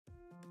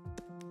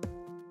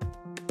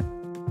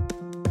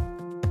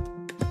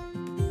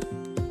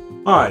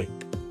Hi,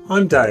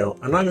 I'm Dale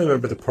and I'm a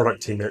member of the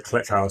product team here at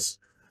ClickHouse,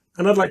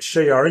 and I'd like to show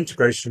you our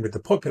integration with the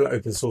popular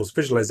open source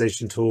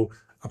visualization tool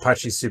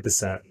Apache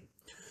Superset.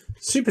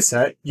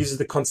 Superset uses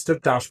the concept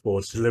of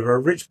dashboards to deliver a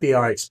rich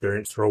BI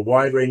experience for a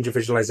wide range of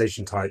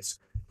visualization types,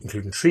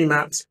 including tree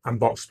maps and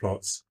box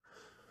plots.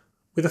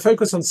 With a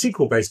focus on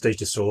SQL-based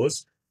data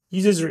stores,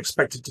 users are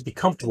expected to be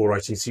comfortable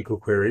writing SQL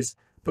queries,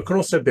 but can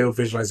also build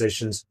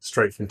visualizations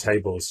straight from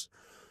tables.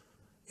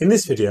 In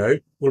this video,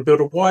 we'll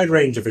build a wide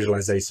range of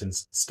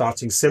visualizations,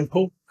 starting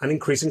simple and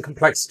increasing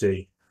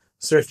complexity.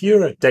 So if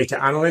you're a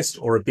data analyst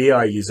or a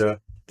BI user,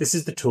 this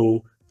is the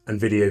tool and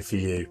video for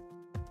you.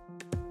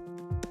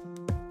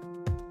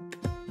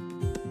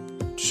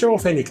 To show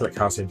off any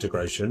ClickHouse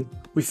integration,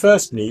 we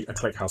first need a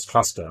ClickHouse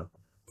cluster.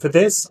 For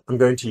this, I'm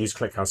going to use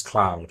ClickHouse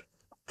Cloud.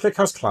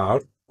 ClickHouse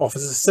Cloud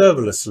offers a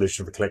serverless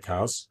solution for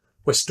ClickHouse,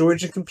 where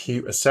storage and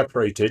compute are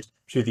separated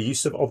through the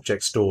use of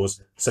object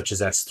stores such as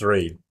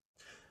S3.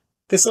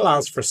 This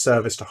allows for a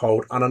service to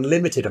hold an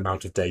unlimited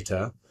amount of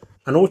data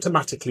and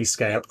automatically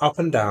scale up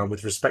and down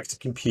with respect to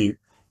compute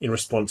in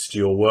response to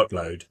your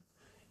workload.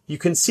 You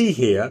can see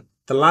here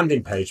the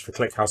landing page for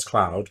ClickHouse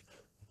Cloud,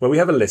 where we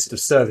have a list of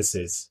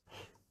services.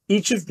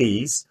 Each of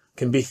these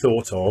can be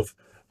thought of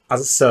as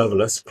a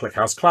serverless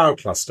ClickHouse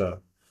Cloud cluster.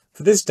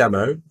 For this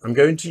demo, I'm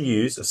going to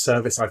use a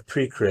service I've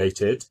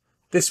pre-created,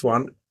 this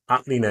one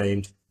aptly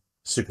named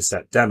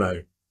Superset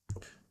Demo.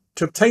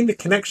 To obtain the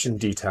connection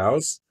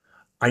details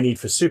I need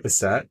for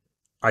Superset,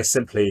 I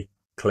simply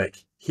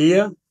click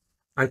here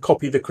and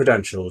copy the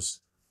credentials,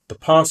 the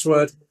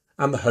password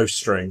and the host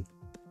string.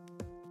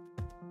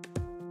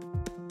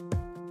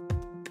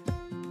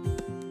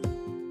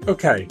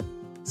 Okay,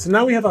 so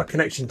now we have our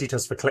connection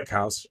details for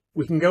ClickHouse,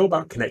 we can go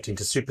about connecting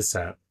to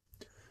Superset.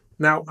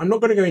 Now, I'm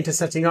not going to go into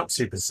setting up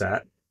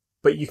Superset,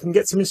 but you can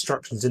get some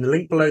instructions in the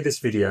link below this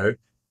video,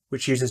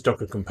 which uses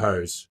Docker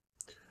Compose.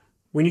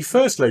 When you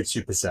first load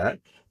Superset,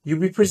 you'll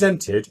be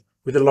presented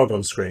with a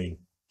logon screen.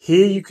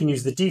 Here you can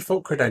use the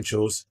default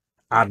credentials,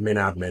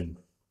 admin.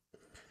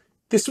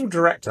 This will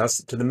direct us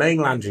to the main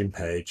landing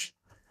page.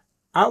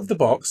 Out of the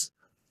box,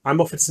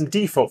 I'm offered some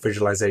default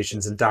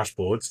visualizations and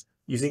dashboards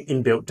using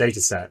inbuilt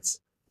datasets,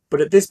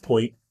 but at this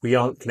point, we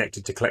aren't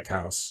connected to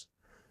ClickHouse.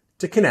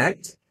 To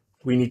connect,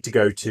 we need to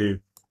go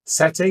to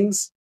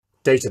Settings,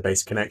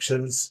 Database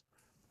Connections,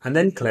 and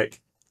then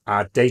click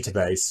Add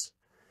Database.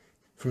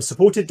 From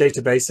supported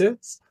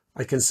databases,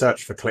 I can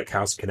search for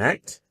ClickHouse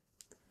Connect.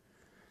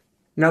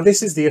 Now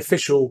this is the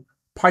official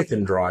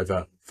Python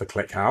driver for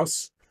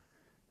ClickHouse,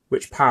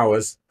 which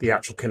powers the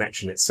actual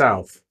connection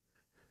itself.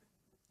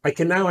 I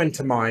can now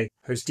enter my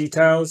host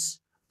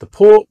details, the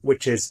port,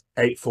 which is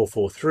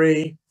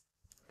 8443,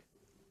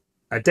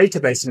 a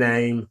database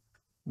name,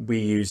 we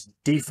use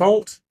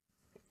default,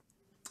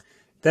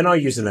 then our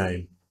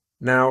username.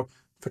 Now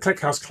for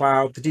ClickHouse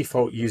Cloud, the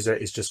default user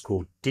is just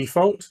called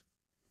default,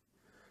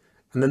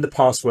 and then the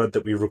password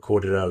that we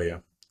recorded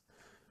earlier.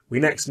 We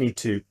next need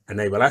to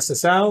enable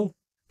SSL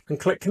and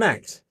click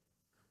connect.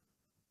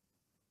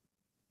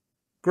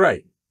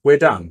 Great, we're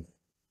done.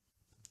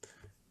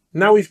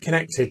 Now we've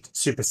connected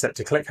Superset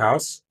to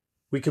ClickHouse,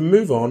 we can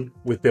move on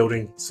with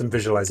building some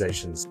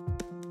visualizations.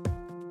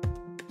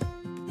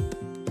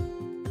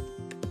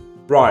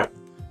 Right,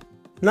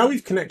 now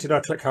we've connected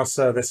our ClickHouse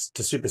service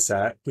to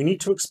Superset, we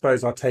need to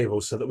expose our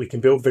tables so that we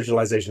can build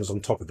visualizations on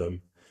top of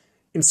them.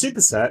 In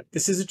Superset,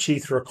 this is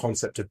achieved through a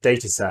concept of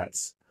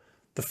datasets.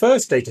 The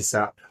first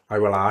dataset I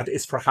will add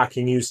is for a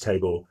Hacker News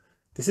table.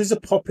 This is a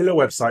popular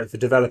website for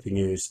developer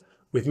news,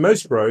 with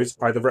most rows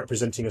either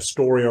representing a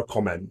story or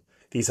comment.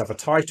 These have a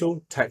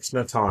title, text,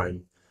 and a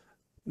time.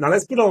 Now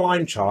let's put a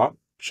line chart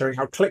showing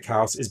how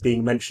ClickHouse is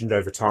being mentioned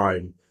over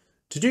time.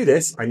 To do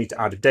this, I need to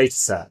add a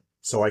dataset.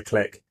 So I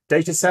click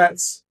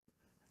Datasets,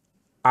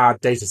 Add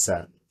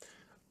Dataset.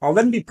 I'll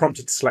then be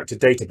prompted to select a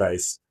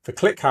database. For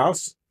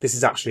ClickHouse, this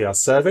is actually our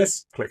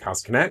service,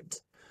 ClickHouse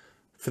Connect.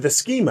 For the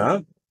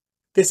schema,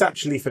 this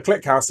actually for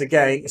ClickHouse,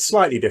 again, is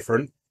slightly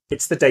different.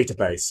 It's the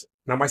database.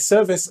 Now my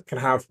service can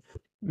have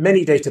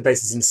many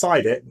databases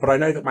inside it, but I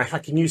know that my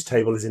Hacker News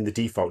table is in the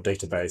default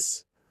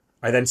database.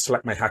 I then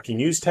select my Hacker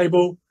News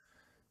table,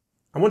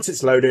 and once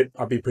it's loaded,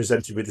 I'll be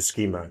presented with the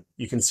schema.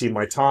 You can see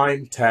my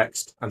time,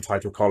 text, and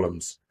title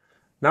columns.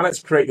 Now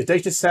let's create the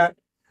dataset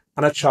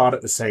and a chart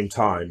at the same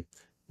time.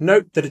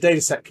 Note that a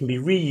dataset can be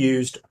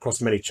reused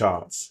across many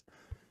charts.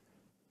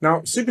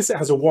 Now, Superset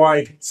has a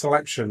wide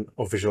selection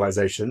of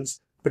visualizations,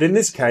 but in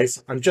this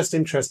case, I'm just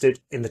interested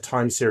in the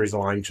time series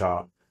line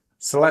chart.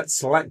 So let's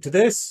select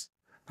this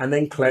and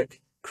then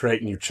click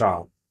Create New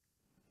Chart.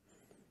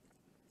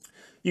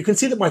 You can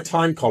see that my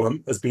time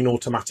column has been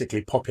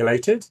automatically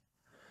populated,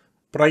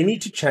 but I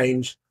need to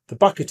change the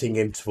bucketing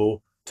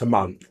interval to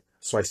month.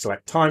 So I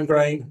select time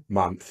grain,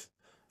 month.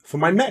 For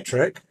my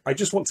metric, I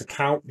just want to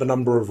count the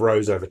number of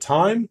rows over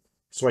time,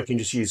 so I can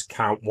just use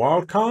count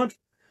wildcard.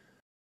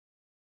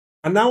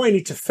 And now I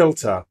need to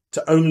filter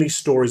to only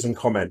stories and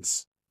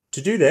comments.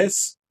 To do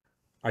this,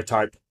 I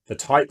type the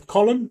type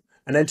column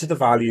and enter the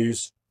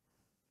values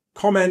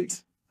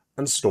comment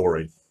and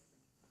story.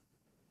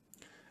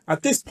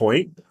 At this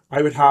point,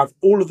 I would have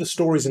all of the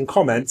stories and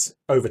comments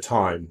over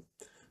time.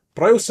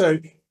 But I also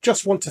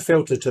just want to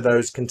filter to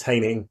those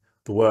containing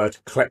the word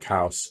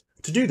ClickHouse.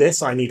 To do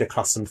this, I need a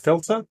custom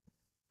filter.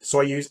 So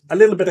I use a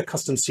little bit of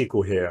custom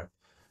SQL here.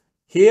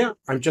 Here,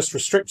 I'm just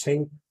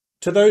restricting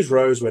to those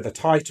rows where the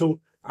title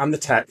and the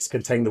text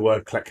contain the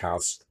word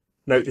ClickHouse.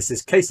 Note this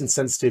is case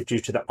insensitive due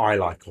to the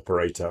I-like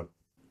operator.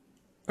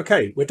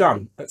 Okay, we're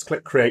done. Let's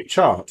click Create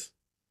Chart.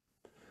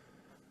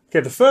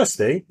 Okay, the first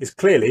thing is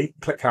clearly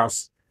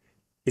ClickHouse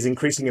is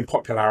increasing in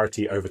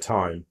popularity over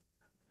time.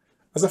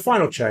 As a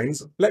final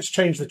change, let's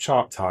change the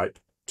chart type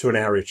to an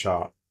area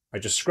chart. I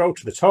just scroll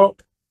to the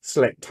top,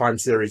 select Time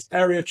Series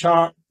Area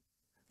Chart,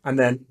 and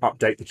then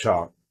update the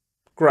chart.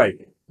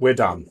 Great, we're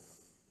done.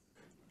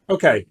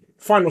 Okay,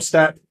 final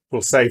step,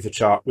 we'll save the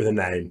chart with a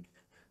name.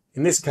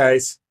 In this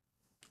case,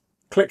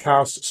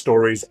 ClickHouse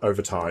Stories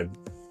Over Time.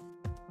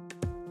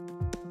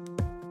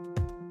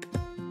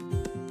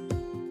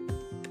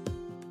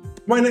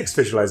 For my next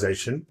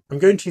visualization, I'm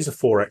going to use a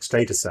Forex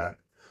dataset.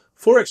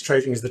 Forex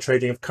trading is the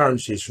trading of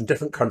currencies from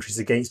different countries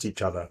against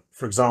each other.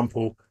 For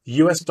example, the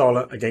US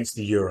dollar against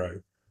the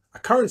euro. A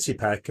currency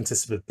pair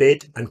consists of a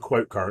bid and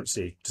quote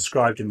currency,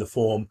 described in the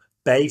form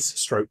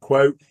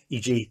base/quote,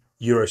 e.g.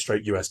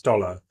 euro/US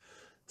dollar.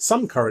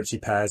 Some currency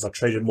pairs are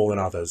traded more than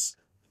others.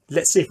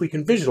 Let's see if we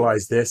can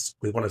visualize this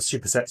with one of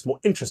Superset's more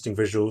interesting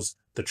visuals,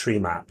 the tree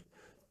map.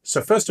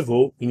 So first of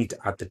all, we need to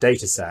add the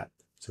dataset.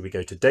 So we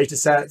go to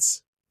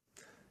Datasets,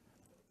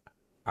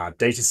 Add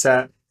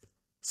Dataset,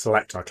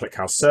 select our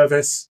ClickHouse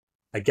service,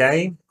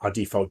 again, our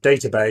default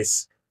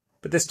database,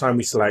 but this time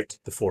we select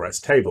the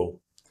Forex table.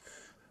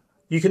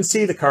 You can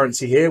see the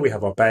currency here. We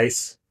have our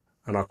base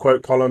and our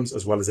quote columns,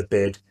 as well as a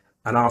bid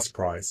and ask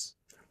price.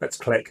 Let's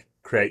click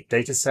Create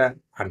Dataset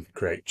and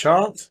Create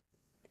Chart.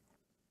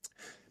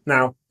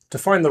 Now, to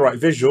find the right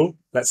visual,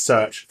 let's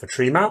search for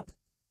Tree Map,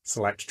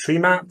 select Tree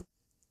Map,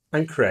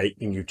 and create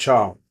a new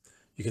chart.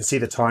 You can see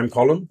the time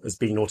column has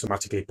been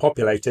automatically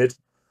populated,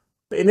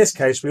 but in this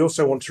case, we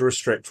also want to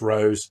restrict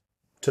rows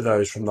to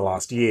those from the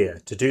last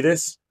year. To do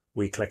this,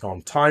 we click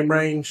on Time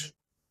Range,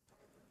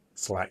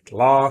 select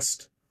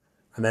Last,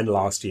 and then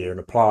Last Year and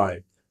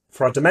apply.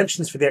 For our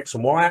dimensions for the X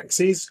and Y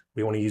axes,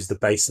 we want to use the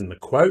base and the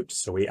quote.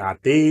 So we add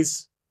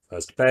these,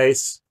 first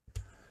base,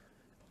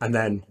 and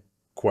then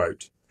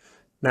quote.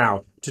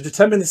 Now, to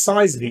determine the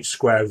size of each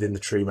square within the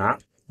tree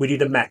map, we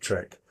need a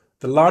metric.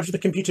 The larger the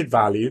computed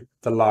value,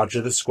 the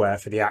larger the square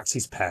for the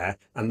axes pair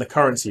and the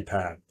currency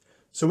pair.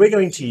 So we're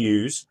going to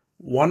use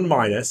 1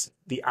 minus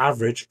the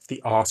average of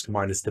the ask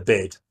minus the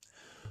bid.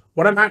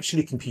 What I'm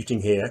actually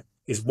computing here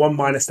is 1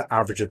 minus the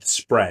average of the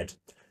spread.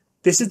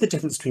 This is the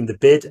difference between the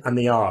bid and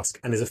the ask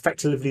and is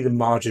effectively the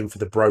margin for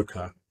the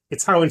broker.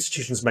 It's how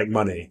institutions make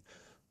money.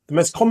 The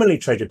most commonly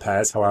traded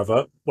pairs,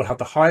 however, will have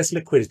the highest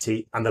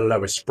liquidity and the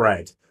lowest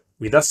spread.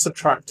 We thus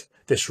subtract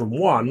this from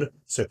 1,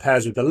 so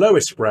pairs with the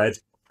lowest spread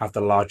have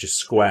the largest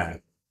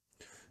square.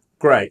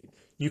 Great.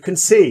 You can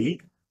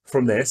see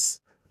from this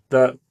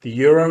that the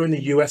euro and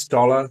the US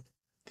dollar,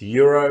 the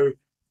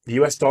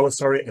US dollar,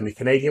 and the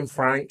Canadian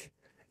franc,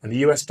 and the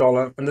US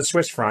dollar and the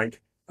Swiss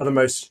franc are the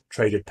most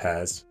traded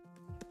pairs.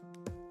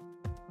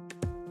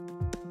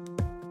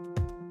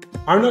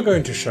 I'm now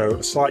going to show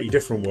a slightly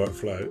different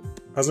workflow,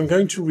 as I'm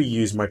going to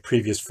reuse my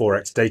previous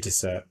Forex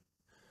dataset.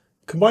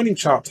 Combining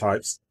chart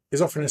types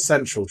is often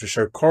essential to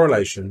show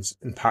correlations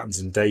and patterns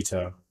in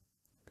data.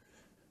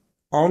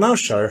 I'll now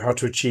show how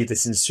to achieve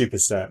this in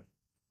Superset.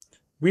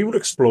 We will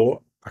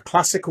explore a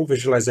classical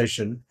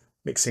visualization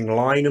mixing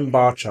line and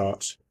bar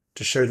charts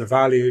to show the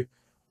value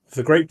of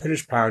the Great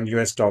British Pound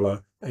US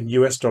dollar and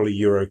US dollar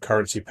euro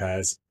currency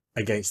pairs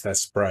against their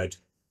spread.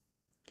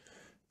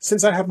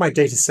 Since I have my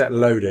dataset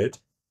loaded,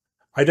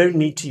 I don't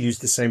need to use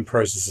the same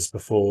process as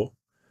before,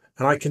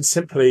 and I can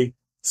simply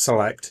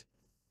select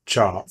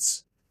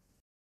Charts.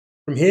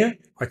 From here,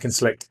 I can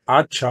select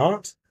Add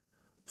Chart,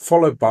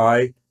 followed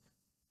by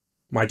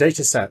my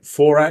dataset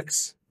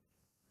Forex,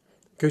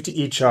 go to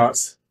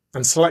eCharts,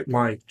 and select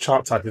my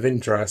chart type of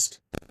interest,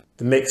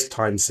 the Mixed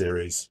Time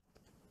Series.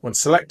 Once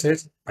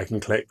selected, I can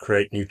click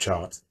Create New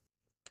Chart.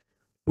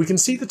 We can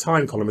see the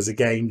time column has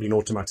again been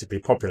automatically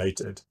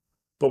populated,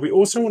 but we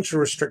also want to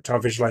restrict our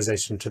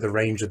visualization to the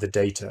range of the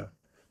data.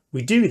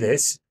 We do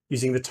this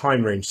using the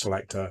time range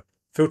selector,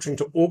 filtering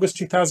to August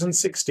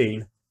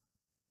 2016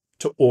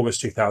 to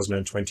August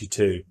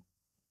 2022.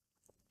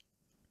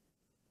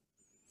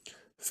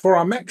 For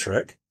our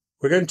metric,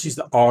 we're going to use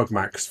the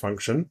argmax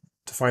function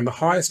to find the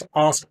highest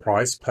ask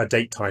price per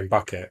date time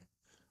bucket.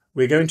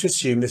 We're going to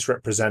assume this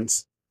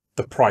represents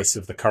the price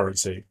of the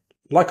currency.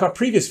 Like our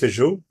previous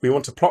visual, we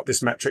want to plot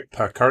this metric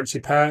per currency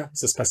pair,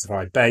 so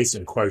specify base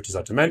and quote as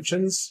our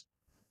dimensions.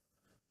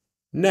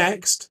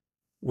 Next,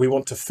 we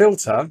want to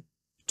filter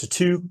to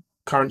 2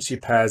 currency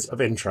pairs of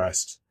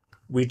interest.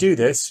 We do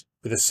this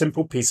with a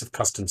simple piece of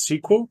custom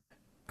SQL,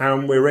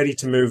 and we're ready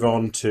to move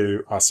on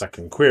to our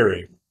second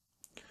query.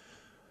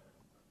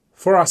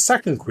 For our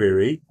second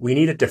query, we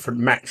need a different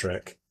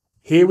metric.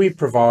 Here we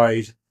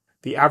provide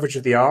the average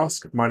of the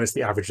ask minus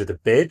the average of the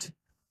bid,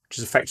 which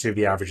is effectively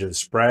the average of the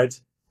spread.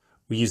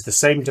 We use the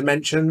same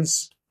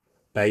dimensions,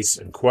 base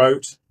and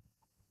quote.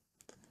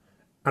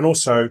 And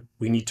also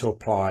we need to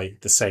apply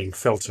the same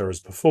filter as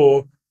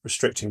before,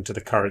 restricting to the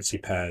currency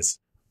pairs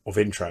of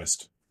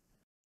interest.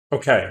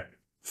 Okay,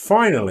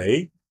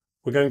 finally,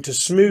 we're going to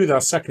smooth our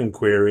second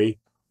query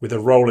with a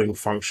rolling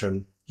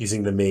function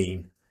using the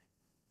mean,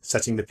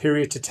 setting the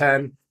period to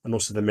 10 and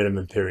also the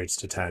minimum periods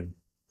to 10.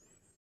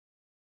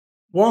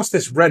 Whilst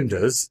this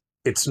renders,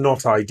 it's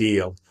not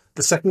ideal.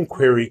 The second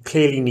query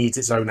clearly needs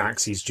its own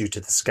axes due to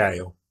the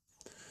scale.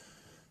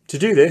 To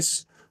do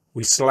this,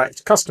 we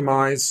select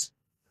Customize,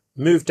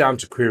 move down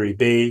to Query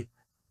B,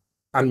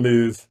 and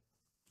move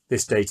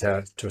this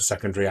data to a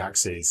secondary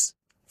axis.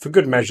 For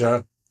good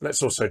measure,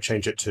 let's also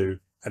change it to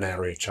an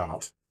area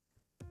chart.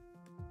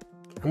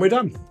 And we're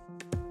done.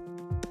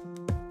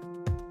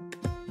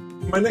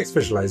 For my next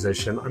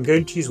visualization, I'm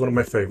going to use one of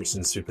my favorites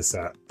in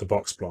Superset, the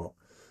box plot.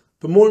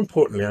 But more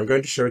importantly, I'm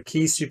going to show a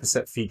key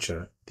Superset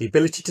feature, the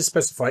ability to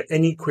specify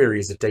any query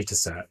as a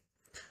dataset.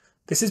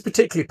 This is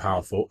particularly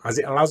powerful as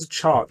it allows a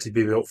chart to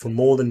be built from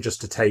more than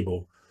just a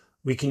table.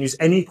 We can use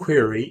any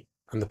query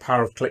and the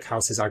power of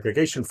ClickHouse's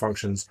aggregation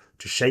functions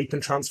to shape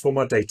and transform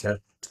our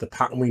data to the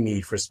pattern we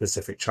need for a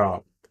specific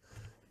chart.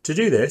 To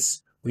do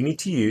this, we need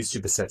to use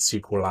Superset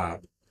SQL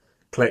Lab.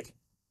 Click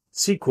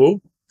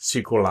SQL,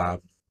 SQL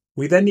Lab.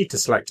 We then need to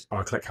select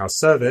our ClickHouse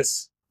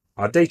service,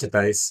 our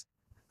database,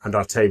 and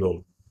our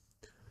table.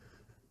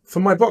 For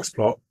my box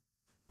plot,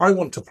 I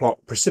want to plot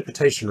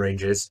precipitation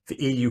ranges for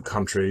EU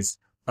countries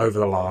over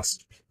the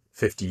last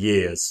 50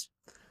 years.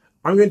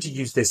 I'm going to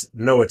use this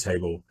NOAA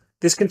table.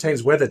 This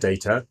contains weather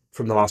data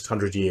from the last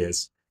 100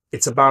 years.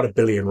 It's about 1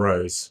 billion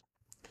rows.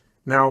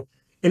 Now,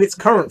 in its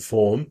current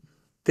form,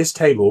 this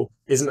table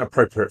isn't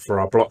appropriate for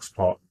our box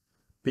plot,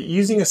 but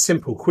using a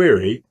simple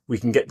query, we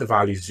can get the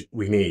values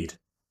we need.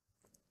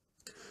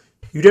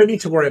 You don't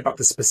need to worry about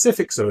the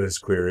specifics of this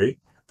query,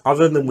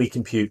 other than we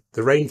compute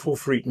the rainfall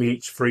for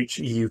each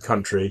EU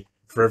country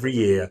for every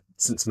year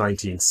since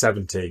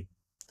 1970.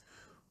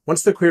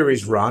 Once the query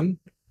is run,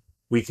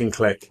 we can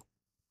click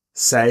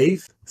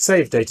Save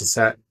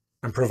Dataset,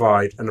 and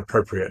provide an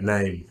appropriate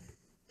name.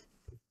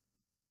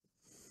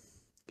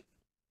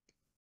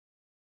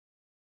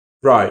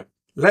 Right,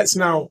 let's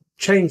now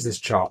change this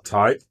chart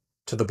type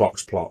to the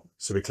box plot.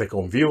 So we click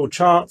on View All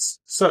Charts,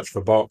 search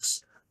for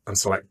box, and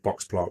select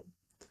box plot.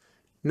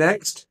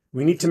 Next,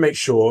 we need to make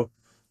sure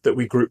that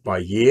we group by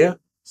year.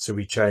 So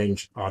we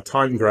change our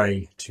time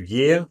grain to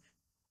year.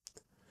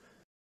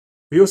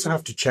 We also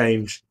have to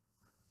change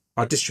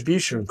our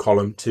distribution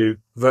column to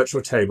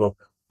virtual table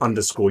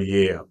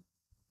 _year.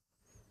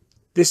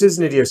 This is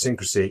an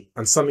idiosyncrasy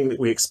and something that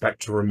we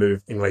expect to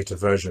remove in later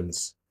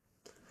versions.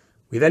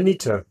 We then need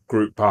to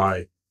group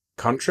by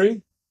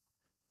country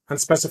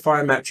and specify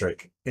a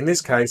metric. In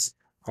this case,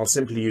 I'll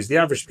simply use the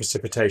average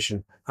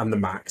precipitation and the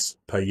max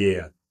per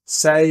year.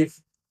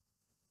 Save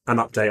and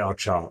update our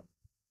chart.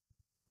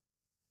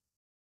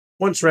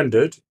 Once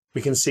rendered,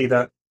 we can see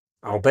that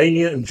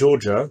Albania and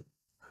Georgia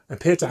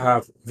appear to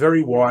have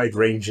very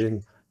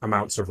wide-ranging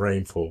amounts of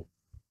rainfall.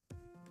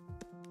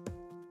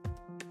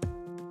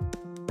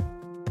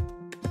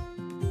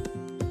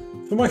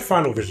 For my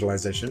final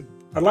visualization,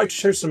 I'd like to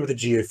show some of the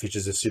geo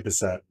features of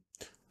Superset.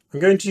 I'm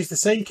going to use the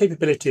same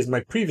capability as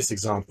my previous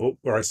example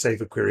where I save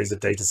a query as a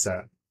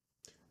dataset.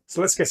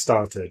 So let's get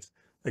started.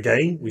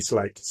 Again, we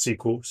select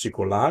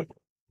SQL Lab.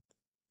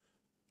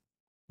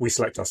 We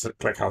select our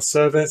ClickHouse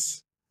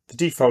service, the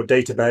default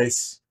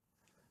database,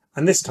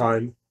 and this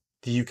time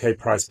the UK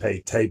price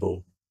paid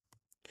table.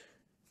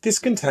 This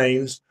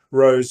contains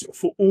rows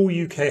for all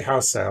UK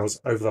house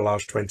sales over the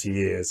last 20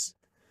 years.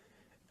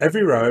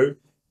 Every row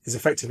is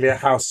effectively a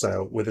house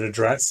sale with an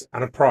address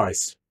and a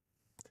price.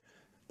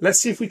 Let's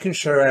see if we can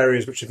show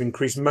areas which have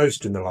increased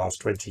most in the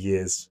last 20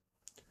 years.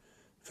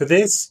 For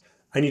this,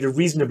 I need a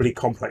reasonably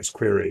complex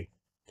query.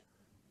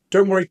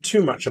 Don't worry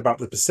too much about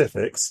the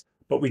specifics,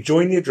 but we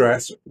join the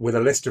address with a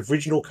list of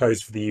regional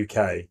codes for the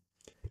UK.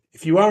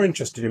 If you are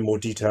interested in more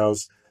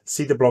details,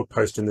 see the blog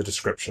post in the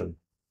description.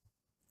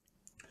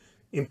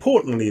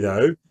 Importantly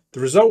though,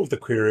 the result of the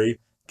query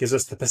gives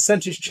us the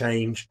percentage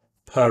change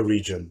per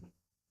region.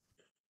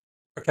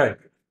 Okay,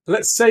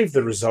 let's save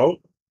the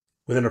result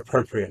with an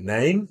appropriate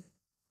name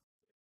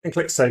and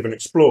click Save and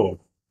Explore.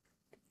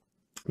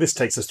 This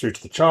takes us through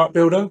to the chart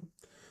builder.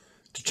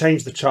 To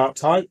change the chart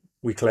type,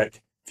 we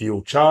click View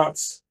All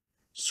Charts,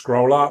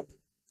 scroll up,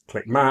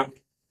 click Map,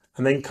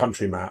 and then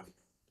Country Map.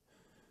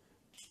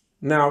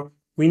 Now,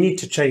 we need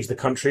to change the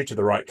country to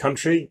the right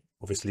country,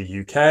 obviously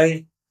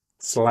UK,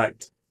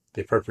 select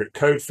the appropriate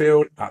code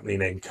field, aptly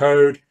named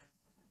code,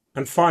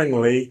 and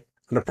finally,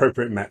 an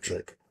appropriate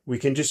metric. We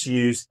can just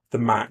use the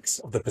max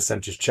of the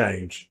percentage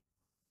change.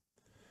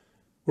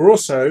 We're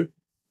also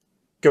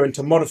going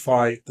to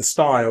modify the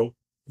style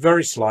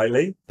very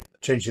slightly,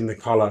 changing the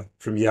color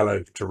from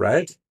yellow to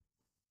red.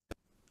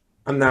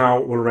 And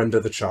now we'll render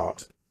the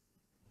chart.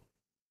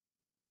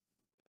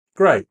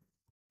 Great.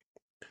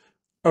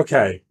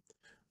 Okay,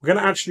 we're going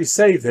to actually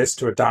save this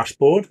to a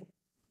dashboard.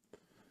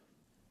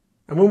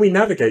 And when we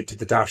navigate to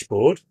the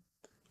dashboard,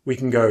 We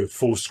can go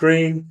full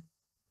screen,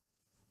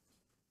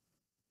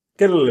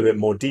 get a little bit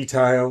more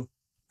detail,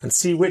 and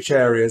see which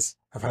areas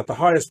have had the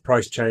highest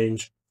price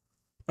change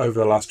over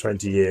the last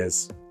 20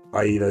 years,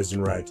 i.e. those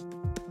in red.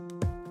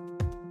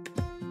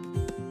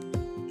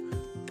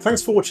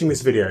 Thanks for watching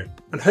this video,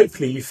 and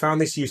hopefully you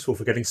found this useful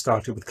for getting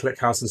started with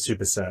ClickHouse and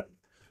Superset.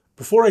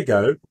 Before I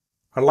go,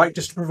 I'd like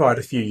just to provide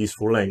a few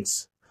useful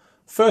links.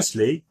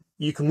 Firstly,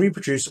 you can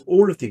reproduce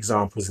all of the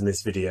examples in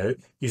this video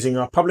using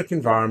our public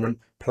environment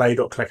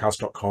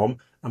play.clickhouse.com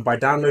and by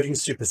downloading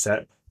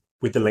Superset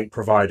with the link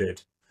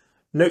provided.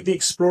 Note the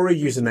Explorer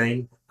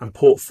username and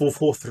port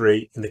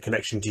 443 in the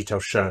connection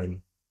details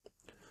shown.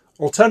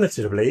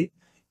 Alternatively,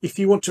 if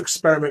you want to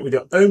experiment with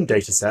your own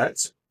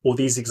datasets or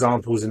these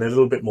examples in a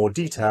little bit more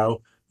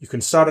detail, you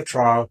can start a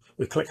trial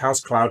with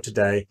ClickHouse Cloud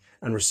today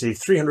and receive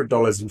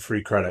 $300 in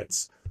free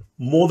credits,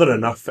 more than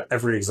enough for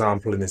every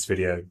example in this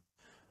video.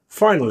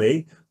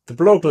 Finally, the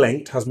blog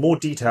linked has more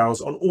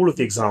details on all of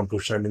the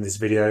examples shown in this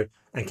video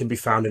and can be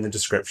found in the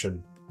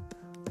description.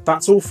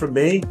 That's all from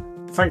me.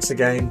 Thanks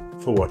again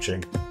for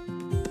watching.